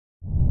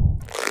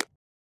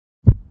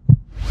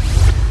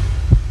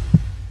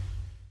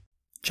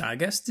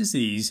Chagas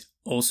disease,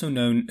 also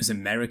known as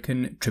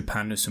American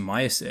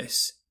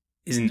Trypanosomiasis,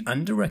 is an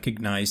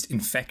under-recognized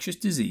infectious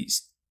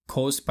disease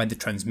caused by the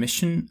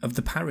transmission of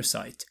the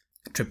parasite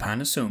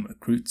Trypanosoma.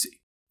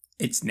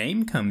 Its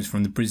name comes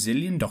from the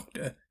Brazilian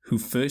doctor who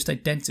first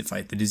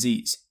identified the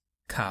disease,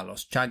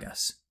 Carlos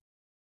Chagas.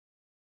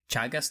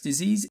 Chagas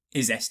disease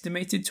is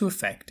estimated to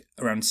affect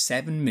around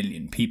 7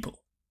 million people,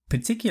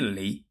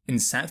 particularly in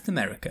South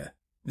America,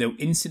 though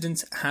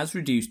incidence has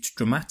reduced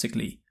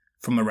dramatically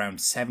from around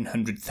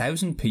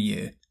 700,000 per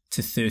year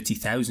to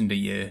 30,000 a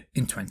year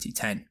in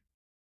 2010.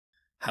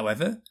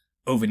 However,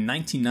 over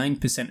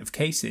 99% of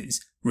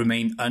cases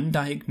remain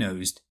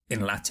undiagnosed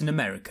in Latin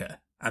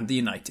America and the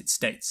United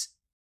States.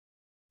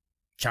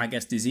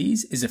 Chagas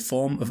disease is a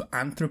form of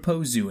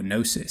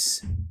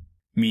anthropozoonosis,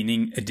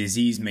 meaning a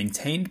disease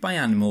maintained by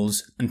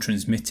animals and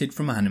transmitted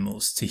from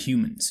animals to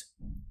humans,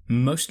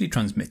 mostly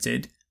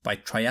transmitted by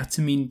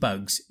triatamine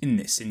bugs in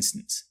this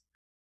instance.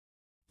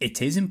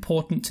 It is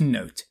important to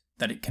note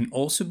that it can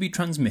also be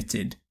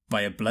transmitted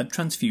via blood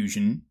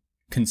transfusion,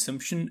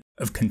 consumption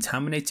of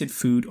contaminated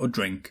food or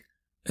drink,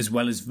 as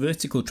well as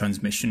vertical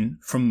transmission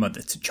from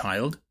mother to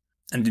child,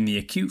 and in the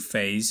acute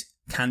phase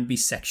can be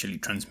sexually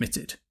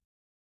transmitted.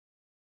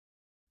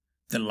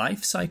 The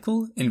life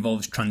cycle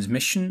involves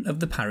transmission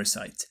of the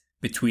parasite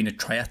between a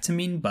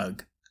triatamine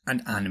bug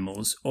and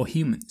animals or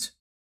humans.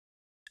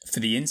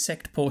 For the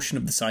insect portion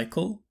of the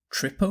cycle,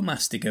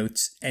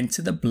 trypomastigotes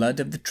enter the blood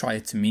of the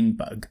triatamine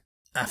bug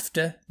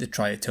after the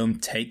triatome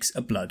takes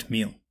a blood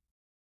meal.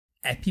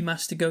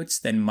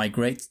 Epimastigotes then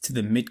migrate to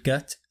the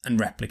midgut and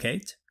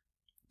replicate.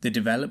 The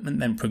development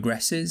then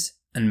progresses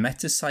and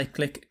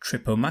metacyclic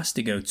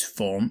trypomastigotes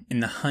form in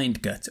the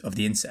hindgut of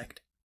the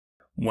insect.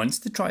 Once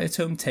the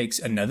triatome takes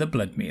another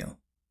blood meal,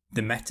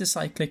 the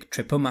metacyclic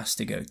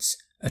trypomastigotes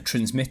are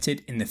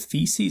transmitted in the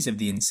feces of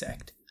the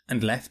insect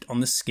and left on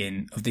the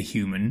skin of the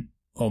human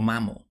or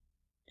mammal,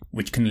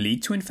 which can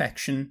lead to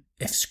infection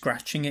if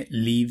scratching it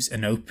leaves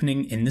an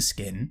opening in the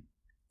skin,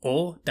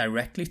 or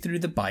directly through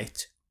the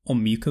bite or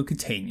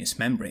mucocutaneous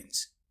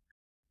membranes.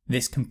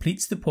 This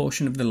completes the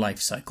portion of the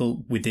life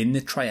cycle within the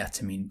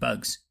triatamine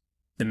bugs.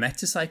 The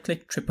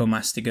metacyclic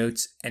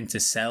trypomastigotes enter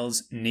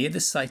cells near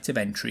the site of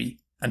entry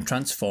and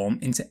transform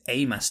into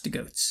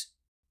amastigotes.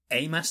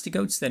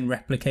 Amastigotes then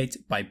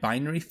replicate by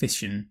binary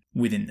fission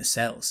within the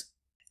cells.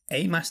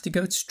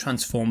 Amastigotes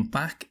transform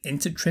back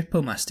into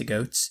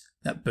trypomastigotes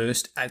that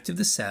burst out of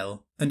the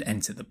cell and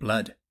enter the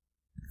blood.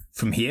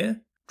 From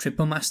here,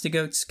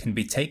 trypomastigotes can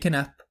be taken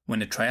up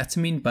when a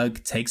triatamine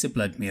bug takes a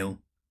blood meal,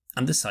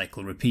 and the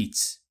cycle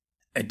repeats.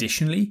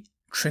 Additionally,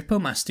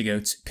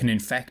 trypomastigotes can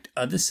infect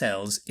other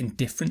cells in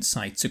different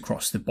sites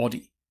across the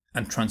body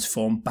and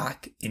transform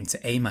back into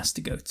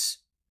amastigotes.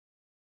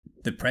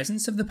 The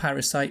presence of the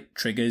parasite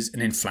triggers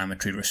an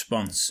inflammatory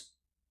response,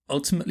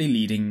 ultimately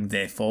leading,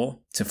 therefore,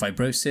 to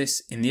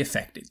fibrosis in the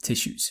affected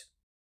tissues.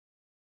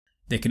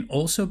 There can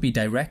also be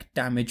direct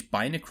damage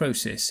by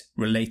necrosis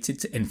related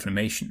to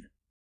inflammation.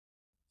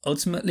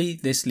 Ultimately,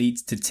 this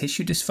leads to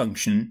tissue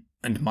dysfunction,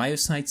 and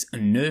myocytes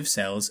and nerve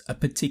cells are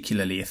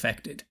particularly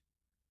affected.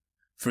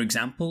 For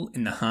example,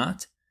 in the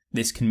heart,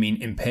 this can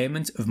mean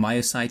impairment of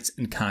myocytes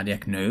and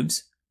cardiac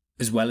nerves,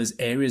 as well as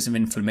areas of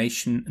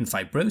inflammation and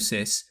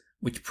fibrosis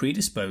which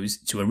predispose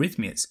to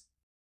arrhythmias.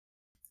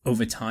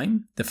 Over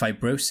time, the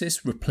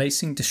fibrosis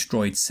replacing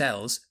destroyed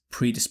cells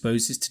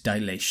predisposes to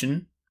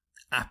dilation,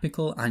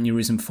 apical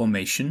aneurysm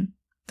formation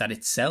that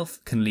itself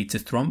can lead to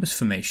thrombus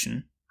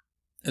formation,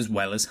 as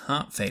well as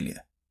heart failure.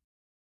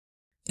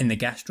 In the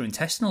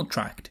gastrointestinal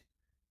tract,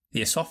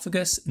 the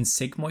esophagus and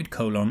sigmoid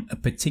colon are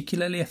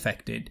particularly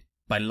affected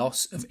by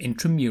loss of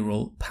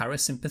intramural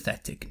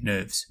parasympathetic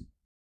nerves.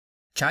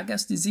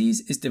 Chagas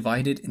disease is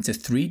divided into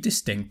 3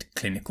 distinct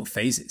clinical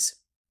phases.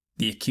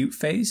 The acute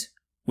phase,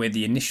 where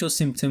the initial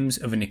symptoms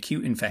of an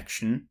acute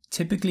infection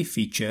typically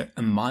feature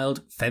a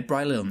mild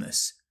febrile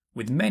illness,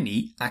 with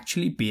many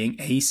actually being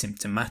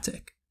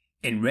asymptomatic.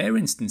 In rare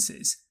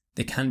instances,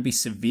 there can be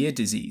severe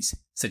disease,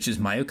 such as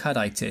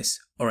myocarditis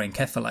or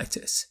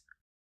encephalitis.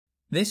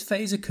 This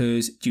phase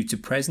occurs due to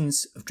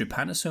presence of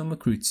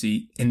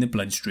Trypanosoma in the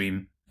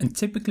bloodstream and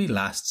typically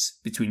lasts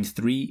between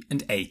 3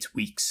 and 8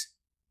 weeks.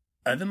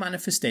 Other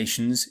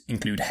manifestations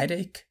include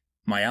headache,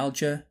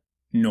 myalgia,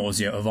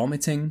 nausea or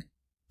vomiting,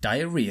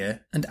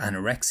 diarrhea and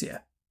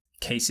anorexia.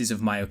 Cases of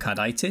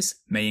myocarditis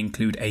may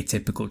include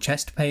atypical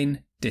chest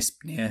pain,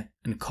 dyspnea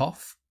and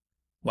cough,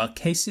 while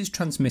cases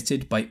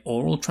transmitted by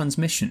oral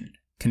transmission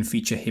can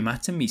feature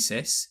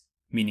hematemesis,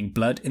 meaning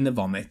blood in the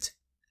vomit,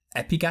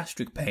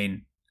 epigastric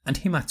pain, and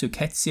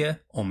hematochezia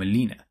or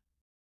melena.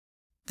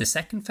 The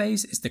second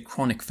phase is the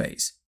chronic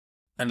phase.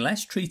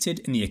 Unless treated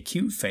in the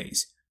acute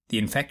phase, the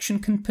infection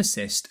can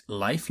persist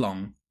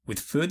lifelong, with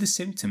further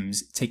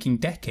symptoms taking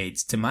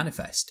decades to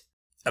manifest.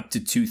 Up to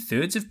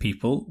 2/3 of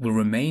people will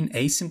remain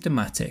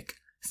asymptomatic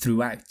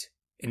throughout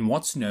in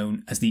what's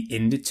known as the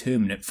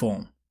indeterminate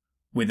form,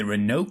 where there are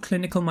no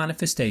clinical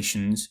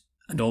manifestations,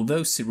 and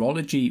although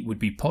serology would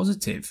be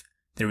positive,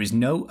 there is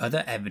no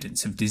other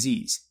evidence of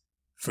disease.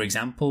 For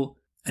example,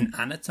 an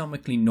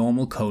anatomically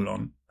normal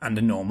colon and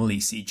a normal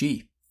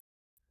ECG.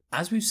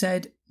 As we've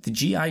said, the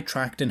GI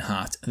tract and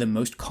heart are the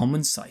most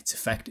common sites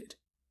affected.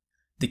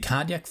 The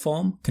cardiac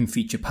form can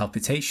feature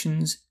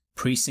palpitations,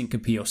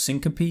 pre-syncope or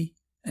syncope,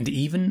 and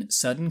even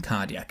sudden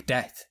cardiac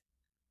death.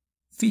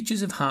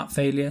 Features of heart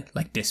failure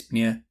like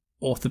dyspnea,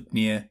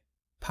 orthopnea,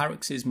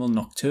 paroxysmal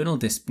nocturnal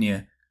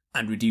dyspnea,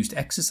 and reduced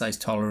exercise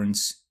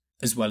tolerance,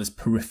 as well as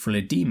peripheral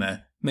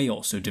edema, may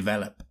also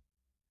develop.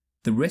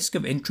 The risk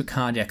of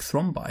intracardiac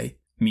thrombi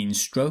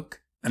means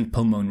stroke and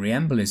pulmonary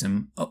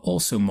embolism are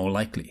also more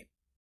likely.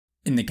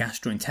 In the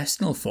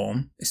gastrointestinal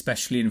form,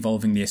 especially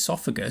involving the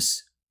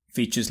esophagus,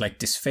 features like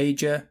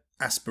dysphagia,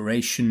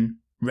 aspiration,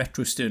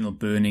 retrosternal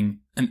burning,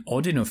 and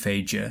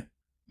odynophagia,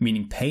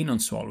 meaning pain on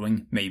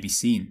swallowing, may be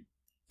seen.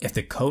 If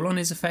the colon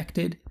is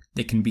affected,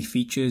 there can be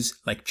features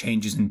like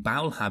changes in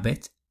bowel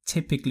habit,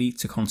 typically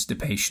to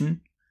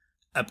constipation,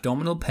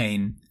 abdominal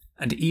pain,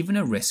 and even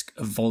a risk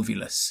of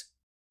volvulus.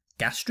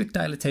 Gastric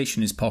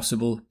dilatation is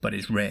possible but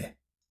is rare.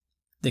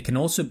 There can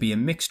also be a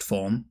mixed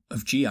form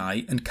of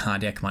GI and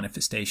cardiac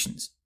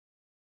manifestations.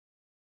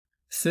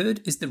 Third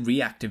is the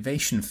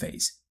reactivation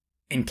phase.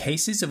 In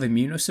cases of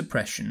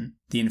immunosuppression,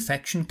 the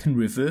infection can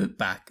revert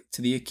back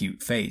to the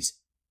acute phase,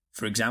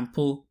 for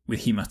example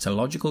with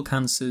hematological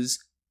cancers,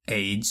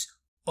 AIDS,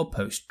 or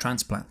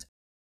post-transplant.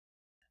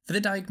 For the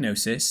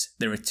diagnosis,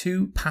 there are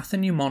two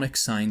pathophysiological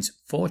signs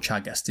for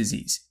Chagas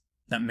disease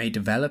that may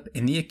develop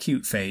in the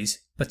acute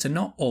phase but are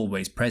not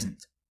always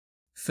present.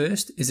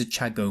 First is a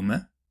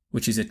chagoma,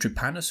 which is a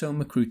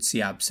Trypanosoma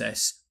cruzi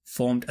abscess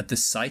formed at the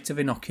site of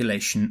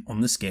inoculation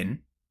on the skin,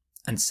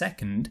 and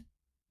second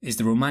is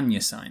the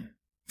Romagna sign,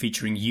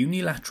 featuring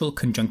unilateral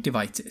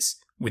conjunctivitis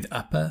with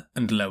upper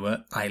and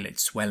lower eyelid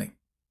swelling,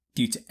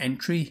 due to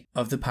entry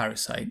of the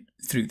parasite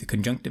through the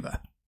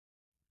conjunctiva.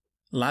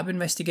 Lab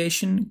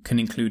investigation can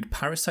include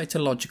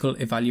parasitological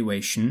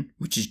evaluation,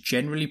 which is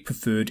generally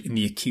preferred in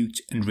the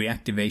acute and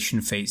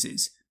reactivation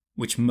phases,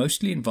 which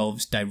mostly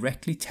involves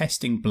directly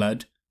testing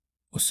blood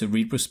or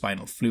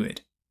cerebrospinal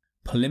fluid.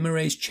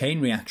 Polymerase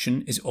chain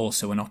reaction is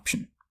also an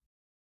option.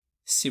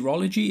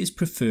 Serology is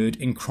preferred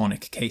in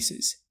chronic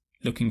cases,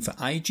 looking for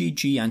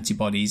IgG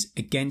antibodies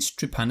against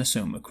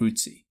Trypanosoma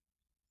cruzi.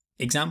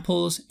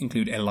 Examples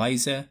include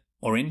ELISA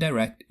or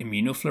indirect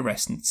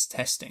immunofluorescence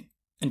testing,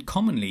 and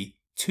commonly,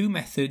 two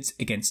methods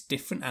against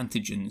different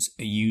antigens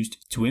are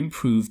used to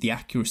improve the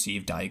accuracy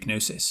of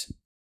diagnosis.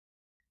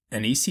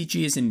 An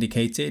ECG is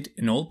indicated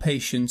in all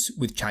patients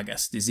with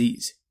Chagas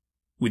disease,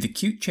 with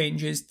acute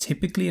changes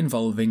typically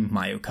involving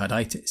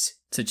myocarditis,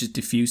 such as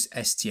diffuse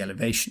ST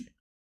elevation,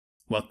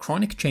 while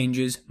chronic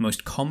changes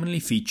most commonly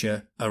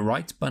feature a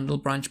right bundle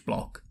branch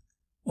block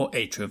or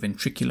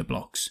atrioventricular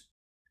blocks.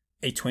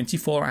 A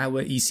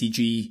 24-hour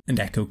ECG and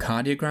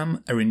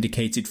echocardiogram are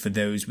indicated for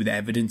those with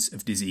evidence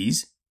of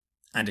disease,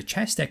 and a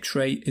chest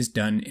X-ray is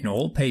done in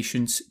all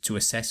patients to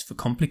assess for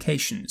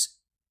complications,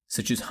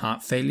 such as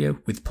heart failure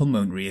with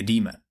pulmonary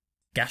edema.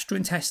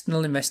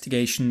 Gastrointestinal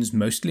investigations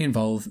mostly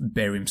involve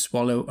barium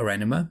swallow or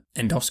enema,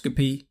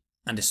 endoscopy,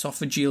 and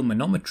esophageal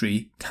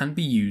manometry can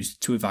be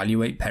used to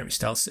evaluate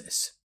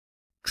peristalsis.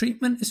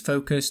 Treatment is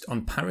focused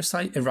on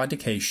parasite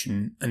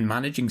eradication and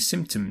managing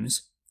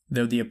symptoms,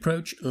 though the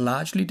approach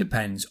largely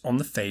depends on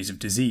the phase of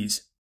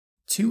disease.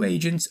 Two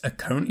agents are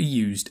currently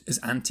used as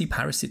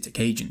antiparasitic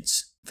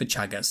agents for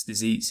Chagas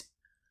disease.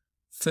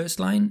 First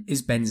line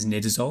is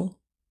benzonidazole,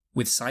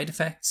 with side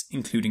effects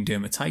including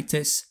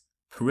dermatitis,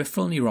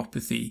 peripheral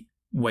neuropathy,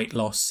 weight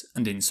loss,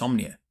 and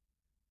insomnia.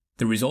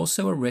 There is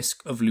also a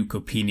risk of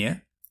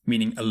leukopenia,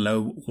 meaning a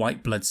low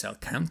white blood cell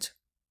count,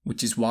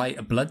 which is why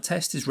a blood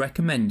test is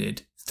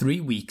recommended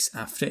 3 weeks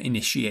after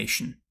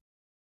initiation.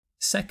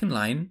 Second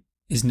line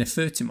is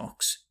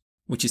nefertimox,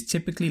 which is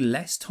typically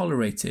less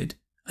tolerated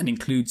and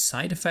includes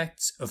side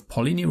effects of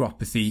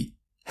polyneuropathy,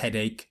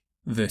 headache,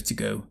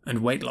 vertigo, and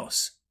weight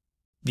loss.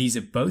 These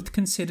are both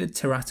considered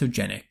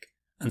teratogenic,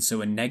 and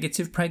so a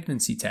negative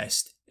pregnancy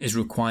test is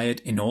required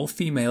in all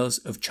females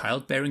of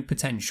childbearing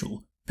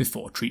potential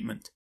before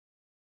treatment.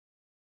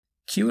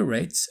 Cure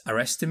rates are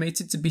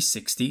estimated to be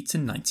 60 to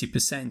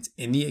 90%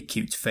 in the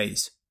acute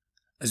phase,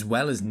 as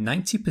well as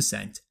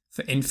 90%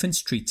 for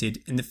infants treated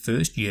in the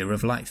first year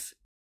of life.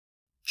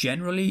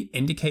 Generally,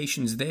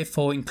 indications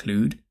therefore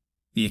include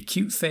the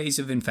acute phase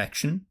of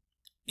infection,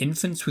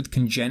 infants with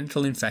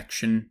congenital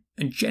infection,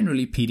 and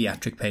generally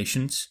pediatric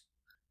patients,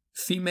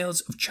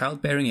 females of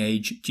childbearing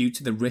age due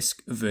to the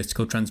risk of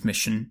vertical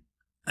transmission,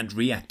 and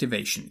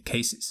reactivation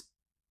cases.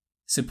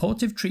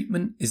 Supportive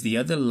treatment is the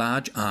other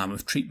large arm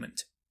of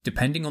treatment,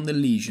 depending on the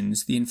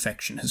lesions the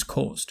infection has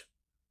caused.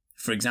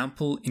 For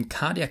example, in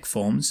cardiac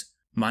forms,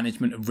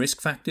 management of risk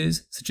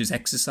factors such as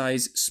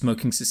exercise,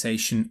 smoking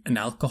cessation, and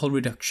alcohol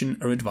reduction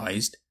are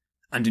advised,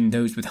 and in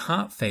those with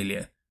heart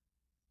failure,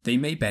 they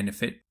may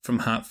benefit from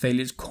heart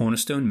failure's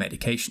cornerstone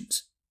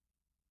medications.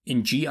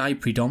 In GI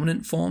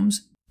predominant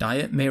forms,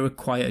 diet may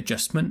require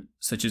adjustment,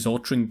 such as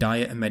altering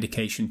diet and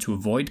medication to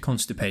avoid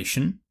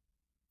constipation,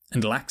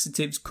 and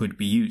laxatives could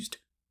be used.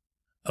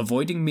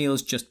 Avoiding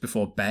meals just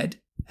before bed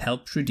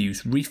helps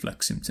reduce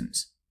reflux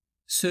symptoms.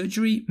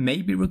 surgery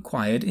may be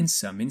required in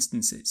some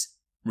instances,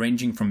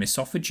 ranging from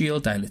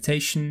esophageal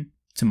dilatation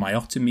to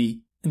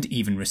myotomy and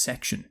even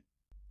resection.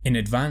 In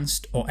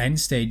advanced or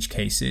end-stage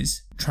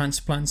cases,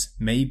 transplants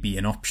may be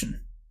an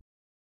option.